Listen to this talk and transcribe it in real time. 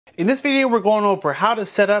In this video, we're going over how to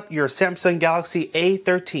set up your Samsung Galaxy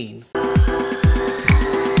A13.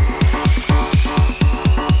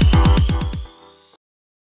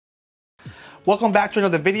 Welcome back to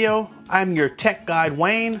another video. I'm your tech guide,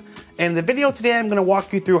 Wayne. And in the video today, I'm gonna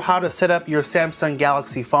walk you through how to set up your Samsung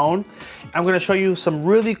Galaxy phone. I'm gonna show you some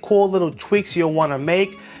really cool little tweaks you'll wanna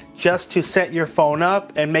make just to set your phone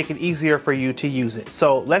up and make it easier for you to use it.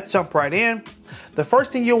 So let's jump right in. The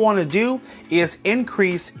first thing you'll wanna do is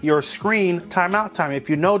increase your screen timeout time. If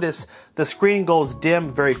you notice, the screen goes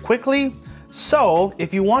dim very quickly. So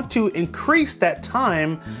if you want to increase that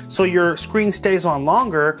time so your screen stays on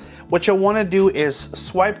longer, what you'll want to do is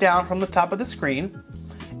swipe down from the top of the screen,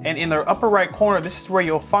 and in the upper right corner, this is where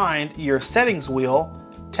you'll find your settings wheel.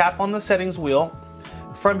 Tap on the settings wheel.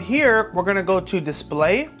 From here, we're going to go to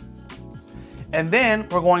display, and then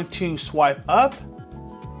we're going to swipe up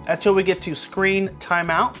until we get to screen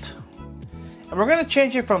timeout. And we're going to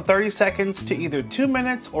change it from 30 seconds to either 2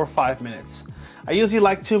 minutes or 5 minutes. I usually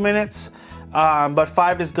like 2 minutes. But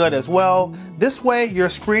 5 is good as well. This way your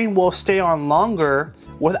screen will stay on longer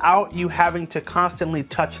without you having to constantly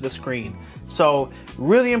touch the screen. So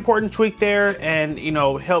really important tweak there, and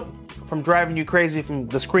help from driving you crazy from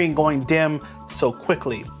the screen going dim so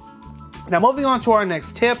quickly. Now moving on to our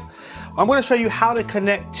next tip, I'm going to show you how to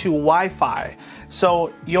connect to Wi-Fi.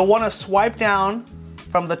 So you'll want to swipe down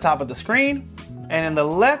from the top of the screen, and in the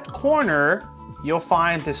left corner you'll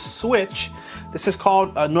find this switch. This is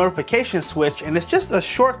called a notification switch, and it's just a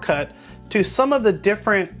shortcut to some of the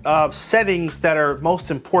different settings that are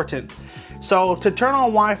most important. So to turn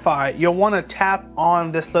on Wi-Fi, you'll want to tap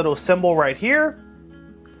on this little symbol right here.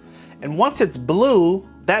 And once it's blue,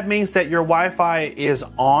 that means that your Wi-Fi is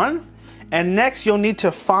on. And next, you'll need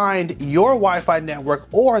to find your Wi-Fi network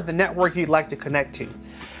or the network you'd like to connect to.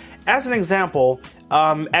 As an example,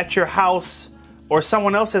 at your house, or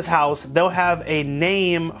someone else's house, they'll have a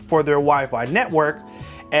name for their Wi-Fi network,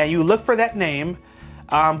 and you look for that name.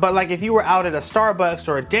 But like if you were out at a Starbucks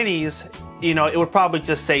or a Denny's, it would probably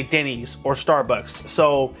just say Denny's or Starbucks.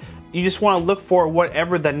 So you just want to look for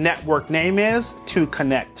whatever the network name is to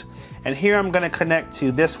connect. And here I'm going to connect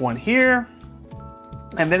to this one here,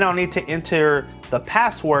 and then I'll need to enter the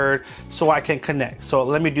password so I can connect. So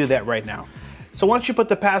let me do that right now. So once you put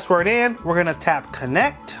the password in, we're going to tap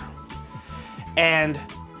connect and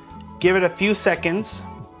give it a few seconds,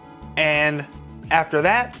 and after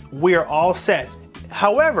that we are all set.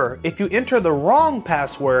 However, if you enter the wrong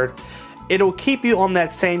password, it'll keep you on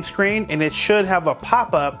that same screen, and it should have a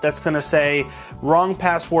pop-up that's going to say wrong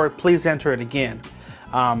password, please enter it again.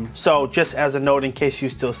 So just as a note, in case you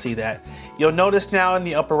still see that, you'll notice now in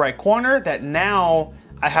the upper right corner that now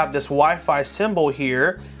I have this Wi-Fi symbol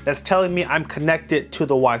here that's telling me I'm connected to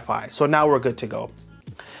the Wi-Fi. So now we're good to go.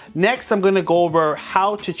 Next, I'm going to go over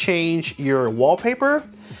how to change your wallpaper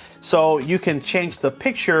so you can change the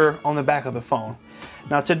picture on the back of the phone.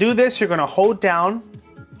 Now to do this, you're going to hold down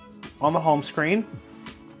on the home screen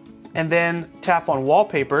and then tap on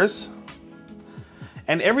wallpapers.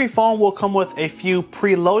 And every phone will come with a few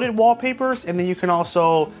preloaded wallpapers, and then you can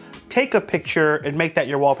also take a picture and make that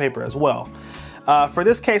your wallpaper as well. For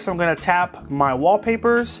this case, I'm going to tap my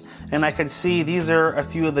wallpapers, and I can see these are a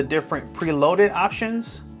few of the different preloaded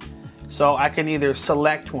options. So I can either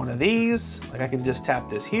select one of these, like I can just tap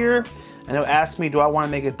this here, and it'll ask me, do I want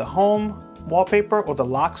to make it the home wallpaper or the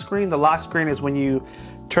lock screen? The lock screen is when you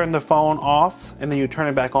turn the phone off and then you turn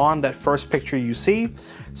it back on, that first picture you see.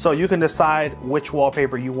 So you can decide which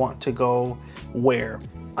wallpaper you want to go where.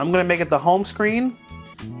 I'm going to make it the home screen.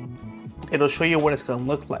 It'll show you what it's going to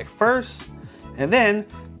look like first, and then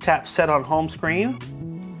tap set on home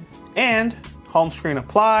screen, and home screen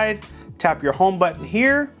applied. Tap your home button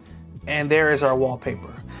here, and there is our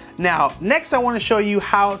wallpaper. Now, next I want to show you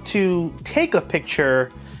how to take a picture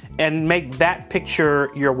and make that picture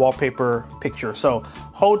your wallpaper picture. So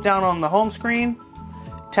hold down on the home screen,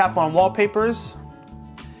 tap on wallpapers,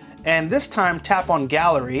 and this time tap on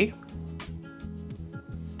gallery.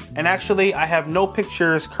 And actually I have no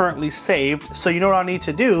pictures currently saved, so you know what I'll need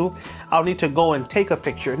to do? I'll need to go and take a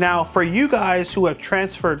picture. Now for you guys who have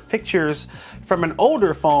transferred pictures from an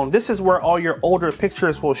older phone, this is where all your older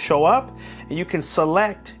pictures will show up, and you can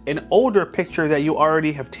select an older picture that you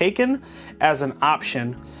already have taken as an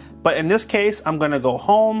option. But in this case, I'm gonna go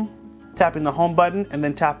home, tapping the home button, and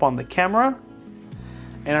then tap on the camera.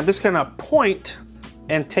 And I'm just gonna point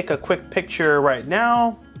and take a quick picture right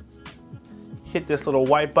now. Hit this little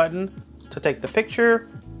white button to take the picture,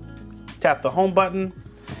 tap the home button,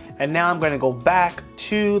 and now I'm going to go back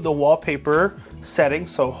to the wallpaper setting.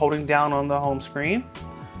 So holding down on the home screen,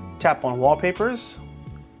 tap on wallpapers,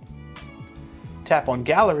 tap on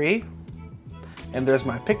gallery, and there's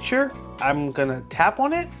my picture. I'm gonna tap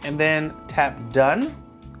on it and then tap done.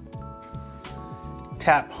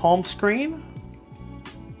 Tap home screen.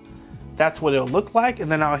 That's what it'll look like,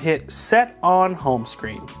 and then I'll hit set on home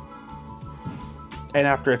screen. And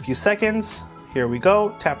after a few seconds, here we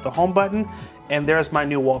go, tap the home button, and there's my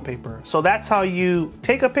new wallpaper. So that's how you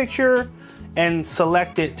take a picture and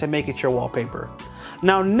select it to make it your wallpaper.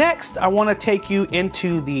 Now next, I wanna take you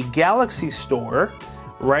into the Galaxy store.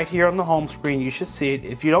 Right here on the home screen, you should see it.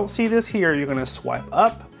 If you don't see this here, you're gonna swipe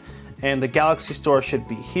up, and the Galaxy store should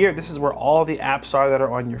be here. This is where all the apps are that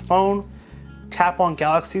are on your phone. Tap on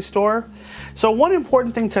Galaxy Store. So one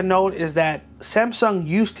important thing to note is that Samsung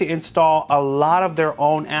used to install a lot of their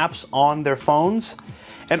own apps on their phones.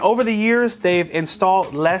 And over the years, they've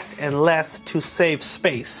installed less and less to save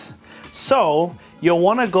space. So you'll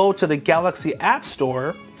wanna go to the Galaxy App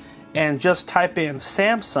Store and just type in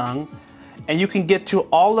Samsung, and you can get to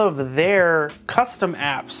all of their custom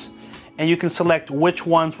apps, and you can select which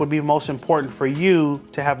ones would be most important for you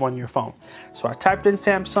to have on your phone. So I typed in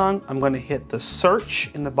Samsung, I'm gonna hit the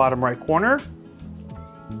search in the bottom right corner.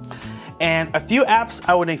 And a few apps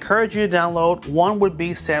I would encourage you to download. One would be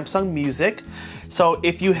Samsung Music. So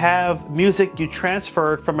if you have music you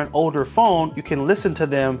transferred from an older phone, you can listen to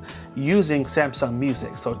them using Samsung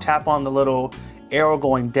Music. So tap on the little arrow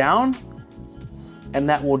going down, and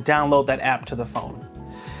that will download that app to the phone.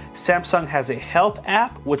 Samsung has a health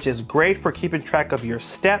app, which is great for keeping track of your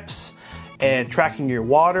steps and tracking your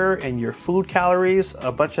water and your food calories,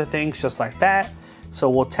 a bunch of things just like that. So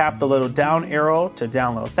we'll tap the little down arrow to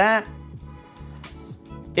download that.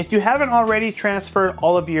 If you haven't already transferred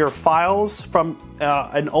all of your files from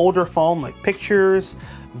an older phone, like pictures,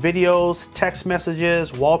 videos, text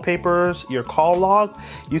messages, wallpapers, your call log,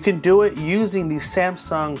 you can do it using the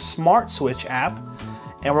Samsung Smart Switch app.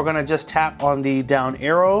 And we're gonna just tap on the down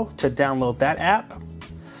arrow to download that app.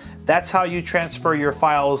 That's how you transfer your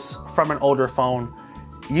files from an older phone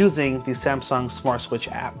using the Samsung Smart Switch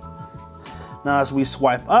app. Now as we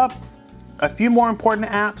swipe up, a few more important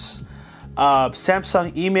apps.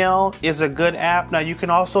 Samsung Email is a good app. Now you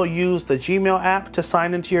can also use the Gmail app to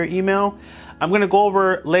sign into your email. I'm gonna go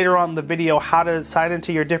over later on in the video how to sign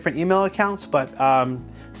into your different email accounts, but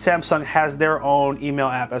Samsung has their own email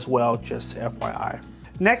app as well, just FYI.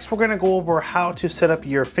 Next, we're gonna go over how to set up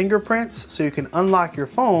your fingerprints so you can unlock your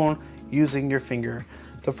phone using your finger.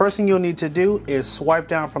 The first thing you'll need to do is swipe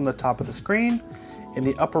down from the top of the screen. In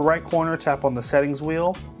the upper right corner, tap on the settings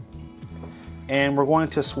wheel. And we're going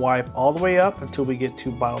to swipe all the way up until we get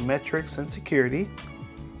to biometrics and security.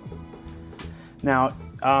 Now,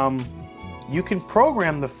 you can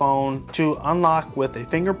program the phone to unlock with a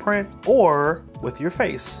fingerprint or with your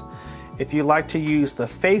face. If you like to use the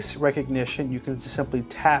face recognition, you can simply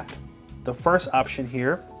tap the first option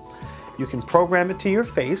here. You can program it to your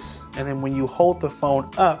face, and then when you hold the phone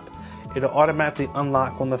up, it'll automatically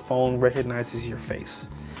unlock when the phone recognizes your face.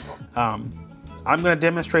 I'm going to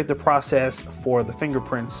demonstrate the process for the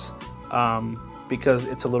fingerprints because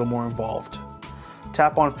it's a little more involved.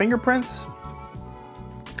 Tap on fingerprints,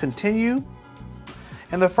 continue,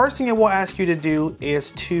 and the first thing it will ask you to do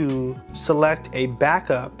is to select a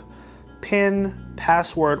backup PIN,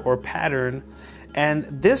 password, or pattern, and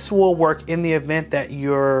this will work in the event that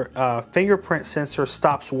your fingerprint sensor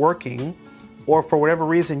stops working, or for whatever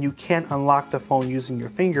reason you can't unlock the phone using your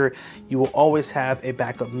finger. You will always have a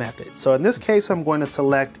backup method. So in this case, I'm going to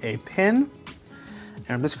select a PIN, and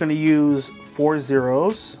I'm just going to use 4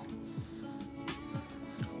 zeros,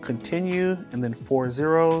 continue, and then 4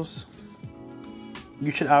 zeros.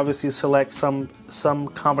 You should obviously select some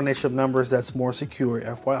combination of numbers that's more secure,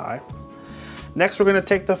 FYI. Next, we're going to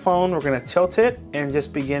take the phone, we're going to tilt it and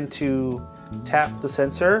just begin to tap the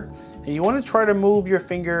sensor. And you want to try to move your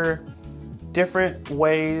finger different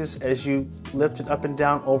ways as you lift it up and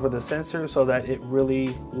down over the sensor so that it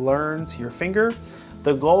really learns your finger.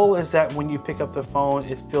 The goal is that when you pick up the phone,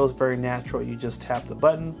 it feels very natural. You just tap the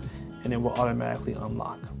button and it will automatically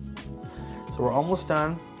unlock. So we're almost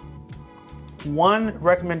done. One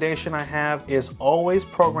recommendation I have is always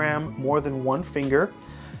program more than one finger,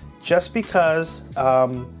 just because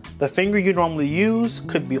the finger you normally use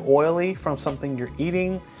could be oily from something you're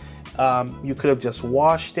eating. You could have just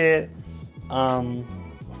washed it.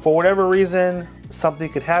 For whatever reason,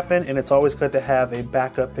 something could happen, and it's always good to have a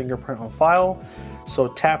backup fingerprint on file. So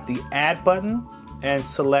tap the add button and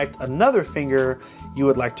select another finger you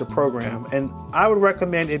would like to program. And I would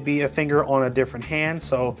recommend it be a finger on a different hand.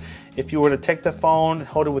 So if you were to take the phone and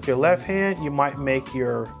hold it with your left hand, you might make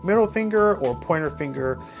your middle finger or pointer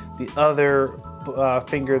finger the other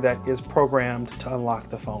finger that is programmed to unlock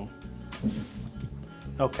the phone.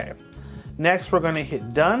 Okay. Next, we're going to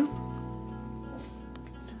hit done.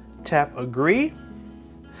 Tap agree.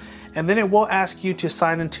 And then it will ask you to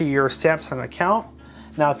sign into your Samsung account.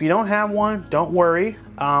 Now, if you don't have one, don't worry.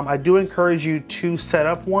 I do encourage you to set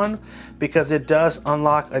up one because it does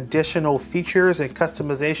unlock additional features and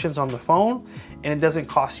customizations on the phone, and it doesn't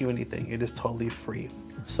cost you anything. It is totally free.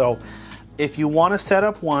 So if you want to set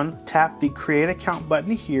up one, tap the create account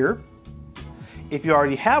button here. If you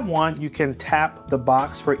already have one, you can tap the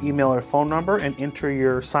box for email or phone number and enter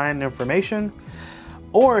your sign information.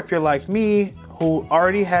 Or if you're like me, who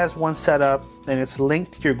already has one set up and it's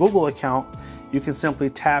linked to your Google account, you can simply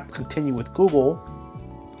tap continue with Google,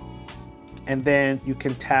 and then you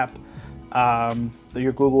can tap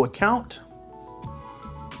your Google account,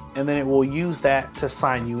 and then it will use that to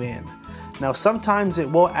sign you in. Now, sometimes it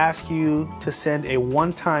will ask you to send a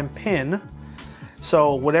one-time PIN.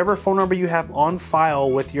 So whatever phone number you have on file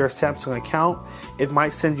with your Samsung account, it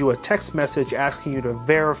might send you a text message asking you to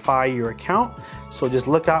verify your account. So just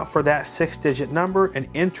look out for that 6-digit number and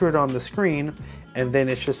enter it on the screen, and then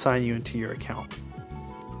it should sign you into your account.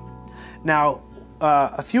 Now,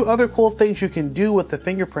 a few other cool things you can do with the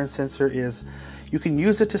fingerprint sensor is you can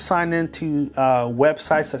use it to sign into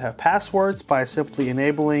websites that have passwords by simply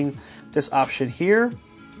enabling this option here.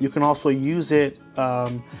 You can also use it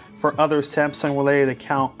for other Samsung related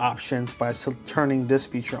account options by turning this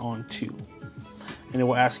feature on too. And it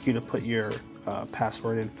will ask you to put your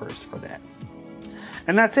password in first for that.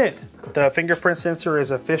 And that's it. The fingerprint sensor is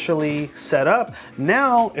officially set up.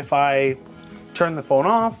 Now, if I turn the phone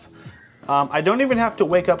off, I don't even have to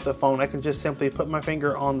wake up the phone. I can just simply put my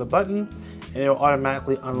finger on the button and it will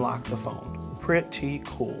automatically unlock the phone. Pretty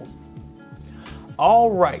cool.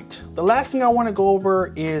 All right, the last thing I want to go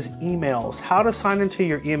over is emails, how to sign into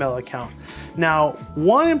your email account. Now,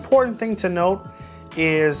 one important thing to note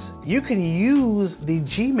is you can use the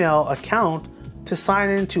Gmail account to sign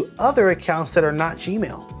into other accounts that are not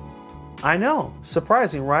Gmail. I know,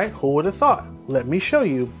 surprising, right? Who would have thought? Let me show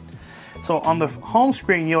you. So on the home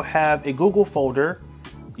screen, you'll have a Google folder.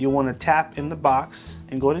 You'll want to tap in the box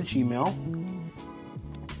and go to Gmail.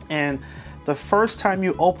 And the first time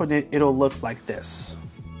you open it, it'll look like this.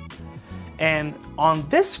 And on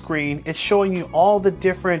this screen, it's showing you all the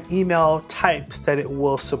different email types that it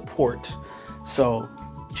will support. So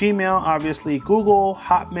Gmail, obviously, Google,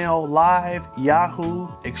 Hotmail, Live, Yahoo,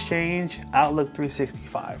 Exchange, Outlook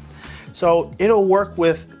 365. So it'll work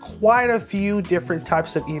with quite a few different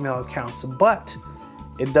types of email accounts, but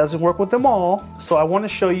it doesn't work with them all. So I want to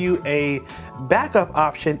show you a backup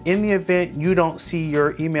option in the event you don't see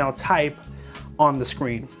your email type on the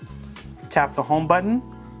screen. Tap the home button,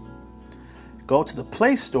 go to the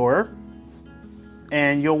Play Store,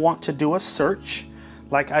 and you'll want to do a search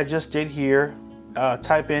like I just did here.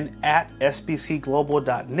 Type in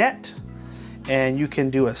 @sbcglobal.net and you can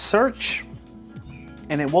do a search,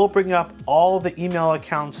 and it will bring up all the email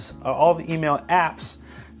accounts, all the email apps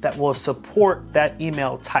that will support that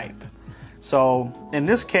email type. So in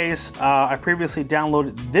this case, I previously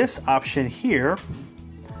downloaded this option here.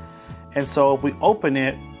 And so if we open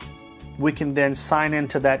it, we can then sign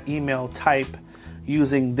into that email type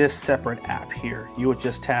using this separate app here. You would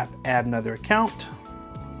just tap add another account.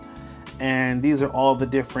 And these are all the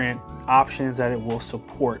different options that it will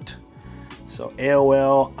support. So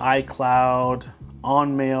AOL, iCloud,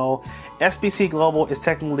 OnMail. SBC Global is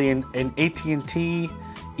technically an AT&T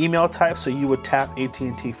email type, so you would tap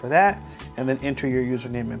AT&T for that and then enter your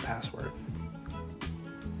username and password.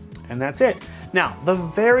 And that's it. Now, the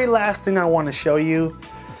very last thing I want to show you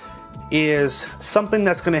is something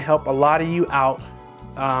that's going to help a lot of you out,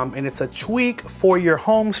 and it's a tweak for your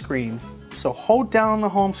home screen. So hold down the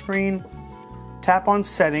home screen, tap on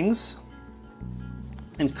settings,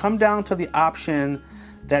 and come down to the option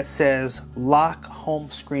that says lock home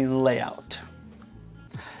screen layout.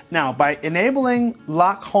 Now, by enabling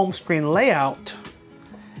lock home screen layout,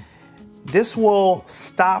 this will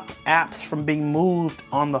stop apps from being moved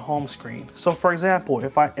on the home screen. So for example,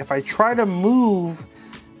 if I try to move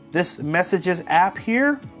this Messages app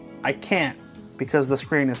here, I can't because the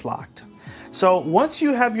screen is locked. So once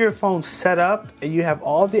you have your phone set up and you have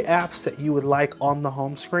all the apps that you would like on the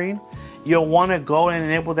home screen, you'll want to go and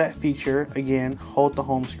enable that feature. Again, hold the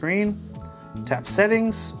home screen, tap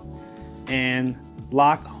settings, and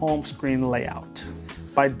lock home screen layout.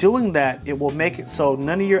 By doing that, it will make it so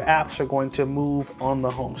none of your apps are going to move on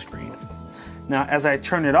the home screen. Now, as I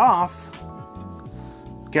turn it off,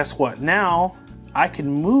 guess what? Now I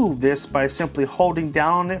can move this by simply holding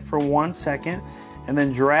down on it for 1 second and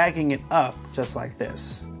then dragging it up just like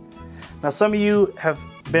this. Now, some of you have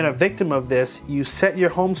been a victim of this. You set your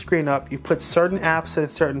home screen up, you put certain apps in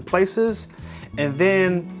certain places, and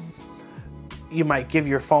then you might give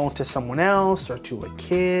your phone to someone else or to a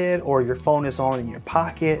kid, or your phone is on in your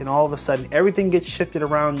pocket, and all of a sudden everything gets shifted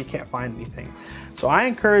around, you can't find anything. So I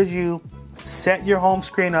encourage you, set your home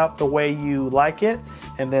screen up the way you like it,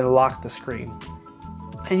 and then lock the screen.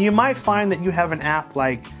 And you might find that you have an app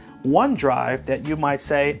like OneDrive that you might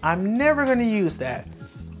say, I'm never going to use that.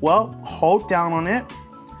 Well, hold down on it.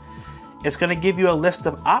 It's going to give you a list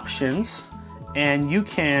of options, and you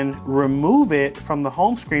can remove it from the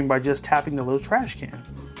home screen by just tapping the little trash can.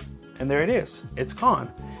 And there it is, it's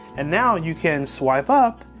gone. And now you can swipe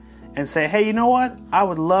up and say, hey, you know what? I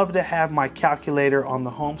would love to have my calculator on the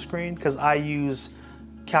home screen because I use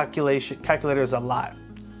calculators a lot.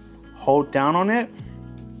 Hold down on it,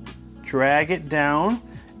 drag it down,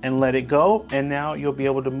 and let it go. And now you'll be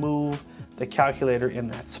able to move the calculator in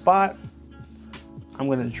that spot. I'm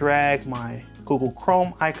going to drag my Google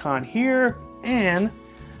Chrome icon here. And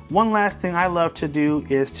one last thing I love to do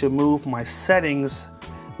is to move my settings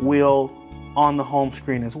wheel on the home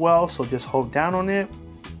screen as well. So just hold down on it,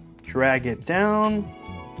 drag it down,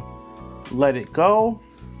 let it go.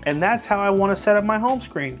 And that's how I want to set up my home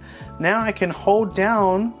screen. Now I can hold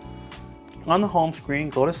down on the home screen,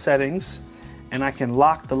 go to settings, and I can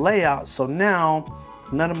lock the layout. So now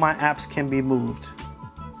none of my apps can be moved.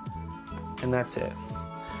 And that's it.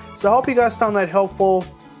 So I hope you guys found that helpful.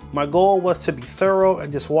 My goal was to be thorough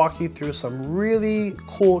and just walk you through some really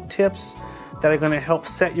cool tips that are going to help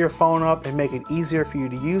set your phone up and make it easier for you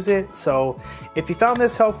to use it. So if you found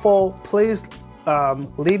this helpful, please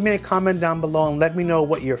leave me a comment down below and let me know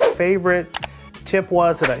what your favorite tip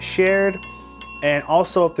was that I shared. And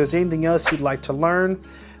also, if there's anything else you'd like to learn,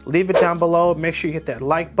 leave it down below. Make sure you hit that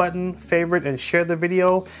like button, favorite, and share the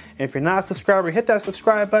video. And if you're not a subscriber, hit that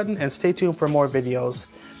subscribe button and stay tuned for more videos.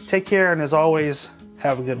 Take care, and as always,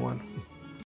 have a good one.